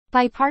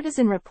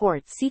Bipartisan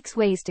report seeks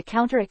ways to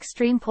counter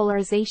extreme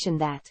polarization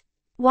that.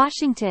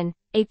 Washington,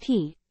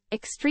 AP.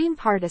 Extreme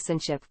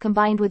partisanship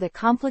combined with a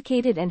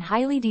complicated and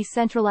highly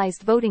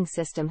decentralized voting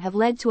system have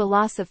led to a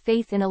loss of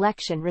faith in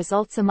election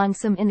results among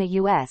some in the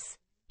U.S.,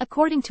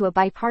 according to a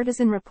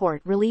bipartisan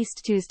report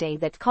released Tuesday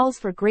that calls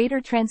for greater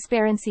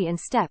transparency and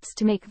steps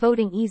to make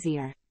voting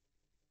easier.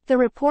 The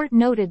report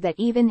noted that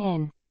even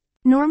in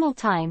normal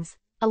times,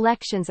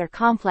 elections are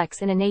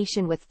complex in a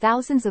nation with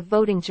thousands of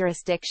voting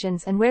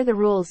jurisdictions and where the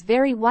rules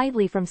vary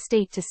widely from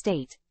state to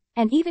state,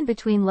 and even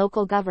between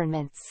local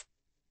governments.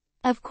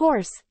 Of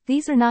course,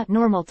 these are not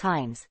normal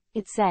times,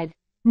 it said,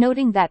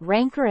 noting that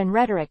rancor and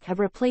rhetoric have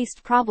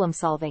replaced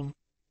problem-solving.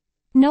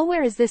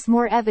 Nowhere is this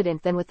more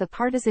evident than with the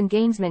partisan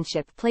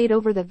gamesmanship played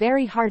over the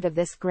very heart of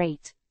this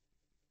great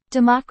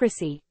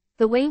democracy,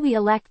 the way we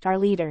elect our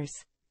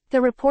leaders. The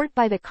report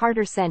by the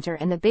Carter Center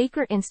and the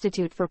Baker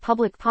Institute for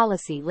Public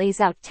Policy lays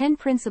out 10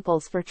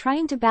 principles for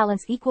trying to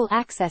balance equal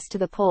access to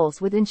the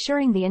polls with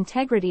ensuring the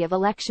integrity of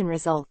election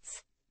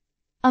results.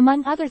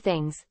 Among other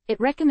things, it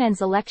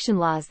recommends election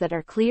laws that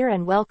are clear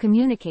and well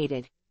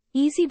communicated,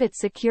 easy but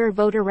secure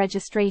voter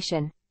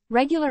registration,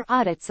 regular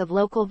audits of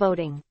local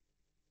voting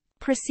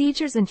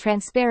procedures and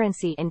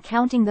transparency in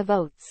counting the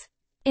votes.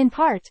 In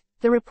part,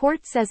 the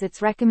report says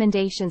its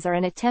recommendations are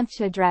an attempt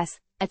to address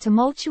a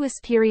tumultuous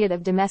period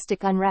of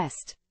domestic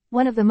unrest,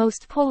 one of the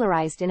most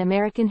polarized in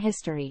American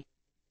history.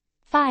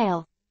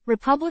 File.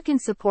 Republican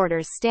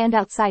supporters stand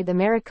outside the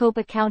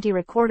Maricopa County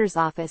Recorder's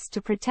office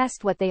to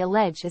protest what they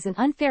allege is an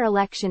unfair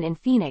election in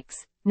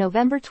Phoenix,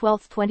 November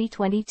 12,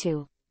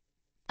 2022.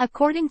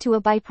 According to a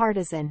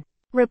bipartisan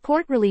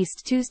report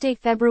released Tuesday,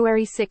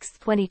 February 6,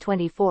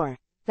 2024,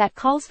 that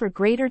calls for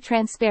greater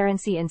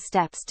transparency and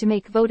steps to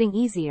make voting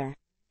easier.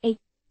 A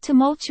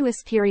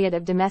tumultuous period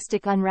of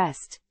domestic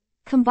unrest,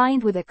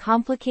 combined with a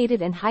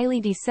complicated and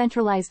highly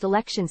decentralized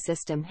election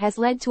system has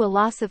led to a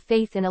loss of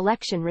faith in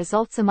election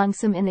results among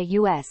some in the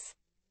U.S.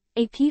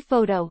 AP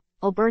photo,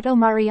 Alberto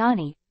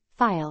Mariani,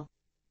 file.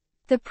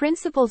 The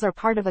principles are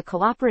part of a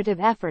cooperative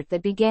effort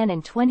that began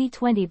in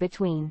 2020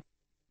 between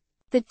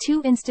the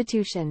two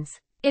institutions.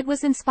 It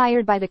was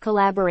inspired by the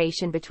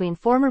collaboration between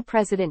former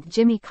President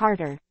Jimmy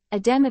Carter, a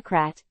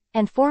Democrat,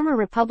 and former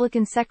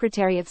Republican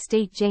Secretary of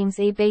State James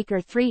A. Baker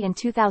III in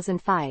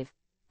 2005.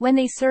 When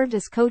they served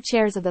as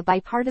co-chairs of the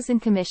Bipartisan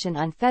Commission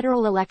on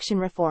Federal Election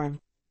Reform.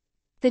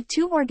 The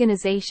two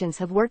organizations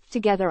have worked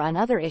together on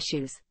other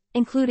issues,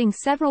 including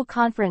several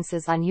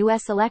conferences on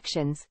U.S.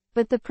 elections,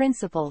 but the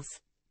principles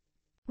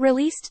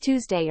released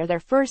Tuesday are their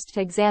first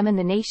to examine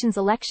the nation's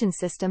election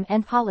system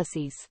and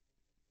policies.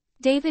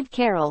 David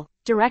Carroll,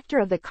 director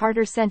of the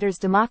Carter Center's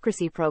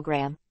Democracy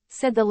Program,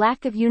 said the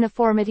lack of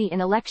uniformity in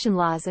election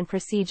laws and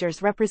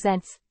procedures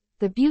represents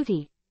the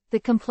beauty, the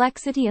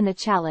complexity and the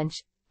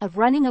challenge of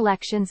running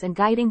elections and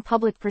guiding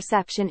public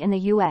perception in the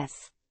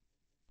U.S.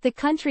 The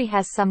country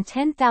has some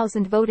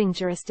 10,000 voting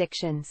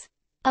jurisdictions.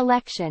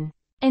 Election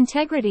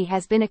integrity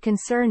has been a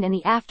concern in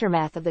the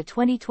aftermath of the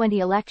 2020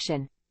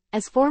 election,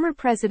 as former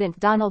President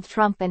Donald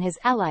Trump and his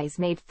allies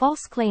made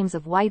false claims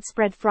of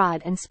widespread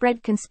fraud and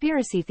spread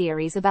conspiracy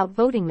theories about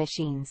voting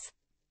machines.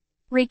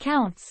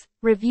 Recounts,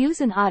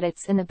 reviews and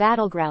audits in the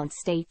battleground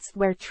states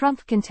where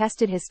Trump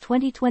contested his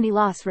 2020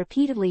 loss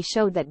repeatedly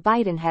showed that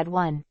Biden had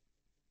won.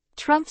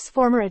 Trump's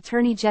former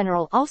attorney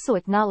general also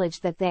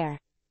acknowledged that there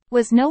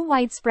was no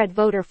widespread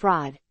voter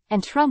fraud,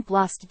 and Trump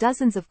lost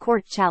dozens of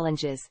court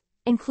challenges,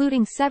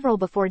 including several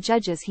before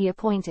judges he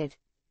appointed.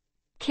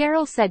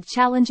 Carroll said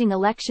challenging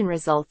election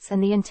results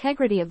and the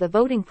integrity of the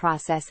voting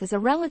process is a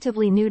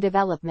relatively new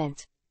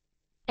development.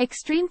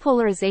 Extreme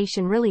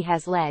polarization really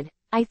has led,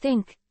 I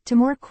think, to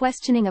more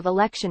questioning of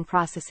election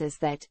processes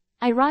that,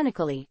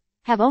 ironically,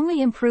 have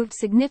only improved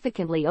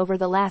significantly over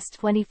the last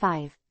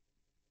 25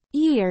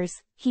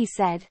 years, he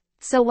said.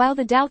 So while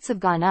the doubts have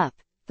gone up,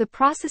 the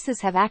processes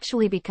have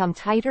actually become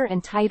tighter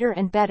and tighter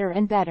and better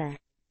and better.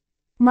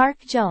 Mark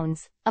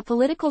Jones, a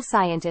political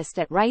scientist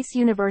at Rice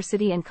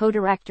University and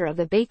co-director of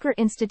the Baker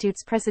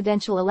Institute's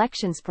Presidential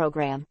Elections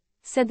Program,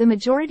 said the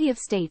majority of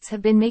states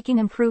have been making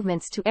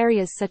improvements to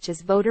areas such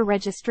as voter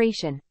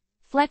registration,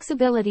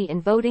 flexibility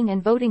in voting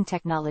and voting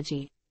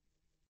technology.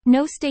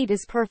 No state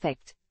is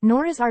perfect,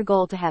 nor is our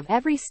goal to have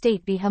every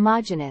state be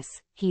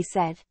homogeneous, he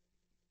said.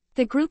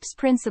 The group's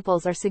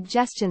principles are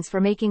suggestions for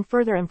making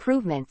further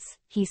improvements,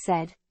 he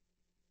said.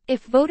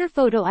 If voter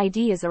photo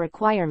ID is a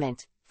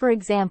requirement, for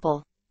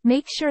example,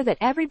 make sure that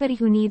everybody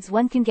who needs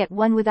one can get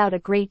one without a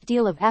great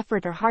deal of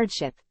effort or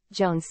hardship,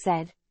 Jones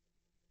said.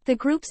 The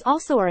groups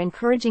also are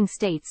encouraging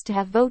states to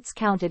have votes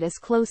counted as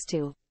close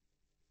to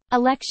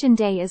Election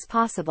Day as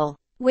possible.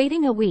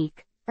 Waiting a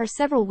week, or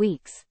several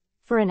weeks,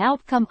 for an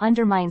outcome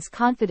undermines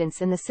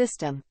confidence in the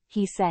system,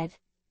 he said.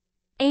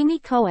 Amy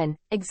Cohen,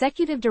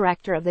 executive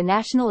director of the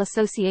National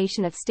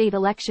Association of State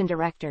Election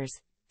Directors,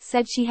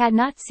 said she had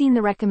not seen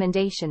the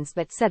recommendations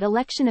but said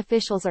election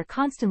officials are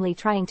constantly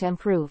trying to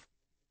improve.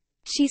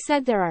 She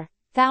said there are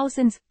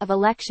thousands of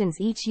elections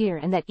each year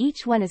and that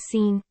each one is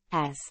seen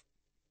as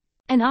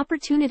an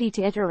opportunity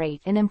to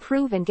iterate and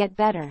improve and get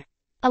better.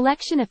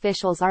 Election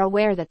officials are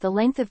aware that the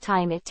length of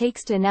time it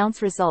takes to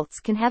announce results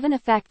can have an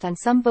effect on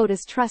some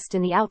voters' trust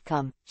in the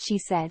outcome, she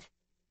said.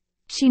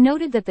 She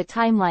noted that the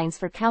timelines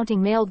for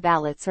counting mailed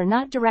ballots are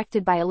not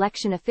directed by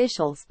election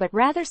officials but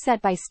rather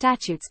set by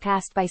statutes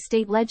passed by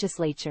state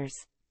legislatures.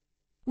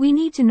 We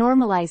need to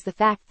normalize the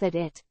fact that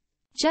it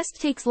just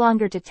takes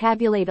longer to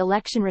tabulate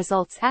election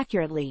results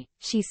accurately,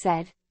 she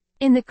said.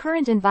 In the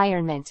current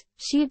environment,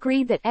 she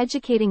agreed that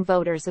educating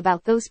voters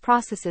about those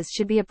processes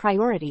should be a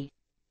priority.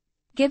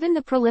 Given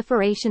the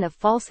proliferation of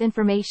false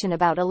information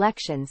about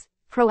elections,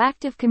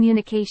 proactive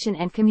communication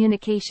and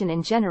communication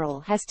in general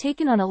has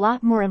taken on a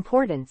lot more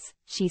importance,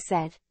 she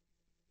said.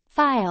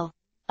 File.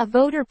 A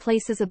voter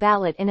places a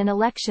ballot in an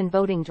election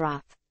voting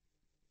drop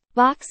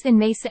box in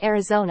Mesa,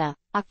 Arizona,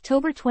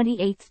 October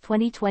 28,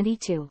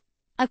 2022.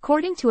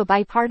 According to a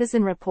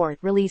bipartisan report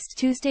released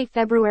Tuesday,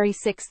 February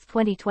 6,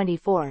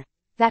 2024,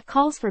 that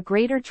calls for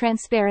greater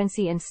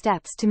transparency and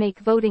steps to make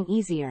voting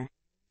easier.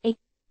 A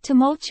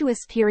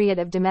tumultuous period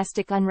of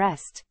domestic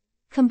unrest,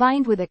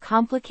 combined with a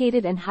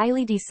complicated and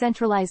highly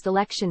decentralized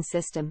election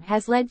system,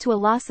 has led to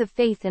a loss of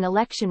faith in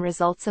election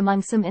results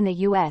among some in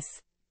the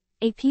U.S.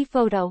 AP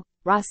photo,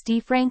 Ross D.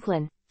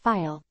 Franklin,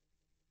 file.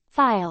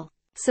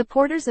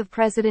 Supporters of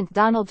President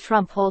Donald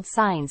Trump hold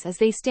signs as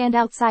they stand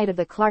outside of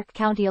the Clark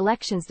County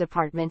Elections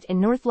Department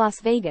in North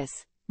Las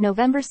Vegas,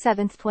 November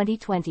 7,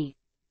 2020.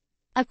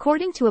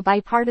 According to a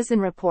bipartisan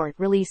report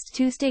released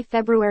Tuesday,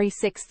 February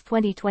 6,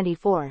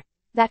 2024,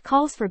 that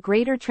calls for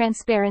greater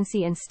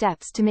transparency and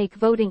steps to make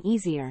voting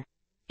easier.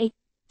 A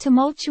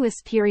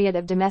tumultuous period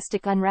of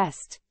domestic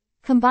unrest,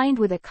 combined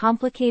with a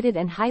complicated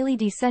and highly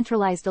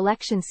decentralized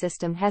election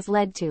system, has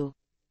led to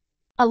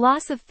a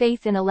loss of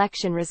faith in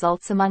election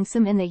results among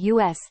some in the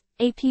U.S.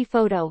 AP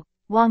photo,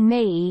 Wang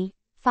Mei,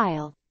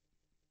 file.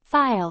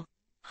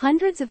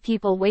 Hundreds of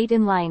people wait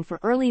in line for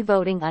early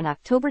voting on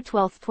October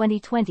 12,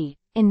 2020,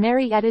 in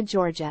Marietta,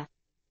 Georgia.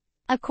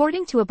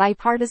 According to a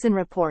bipartisan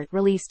report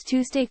released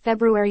Tuesday,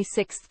 February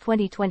 6,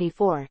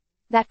 2024,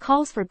 that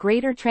calls for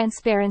greater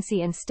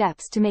transparency and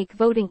steps to make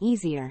voting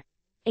easier.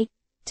 A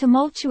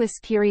tumultuous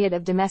period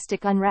of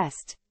domestic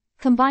unrest,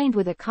 combined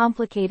with a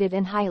complicated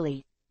and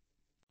highly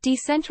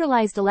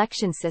decentralized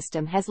election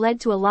system, has led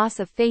to a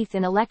loss of faith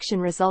in election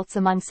results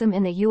among some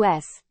in the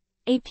U.S.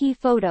 AP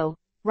photo,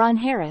 Ron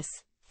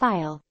Harris,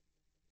 file.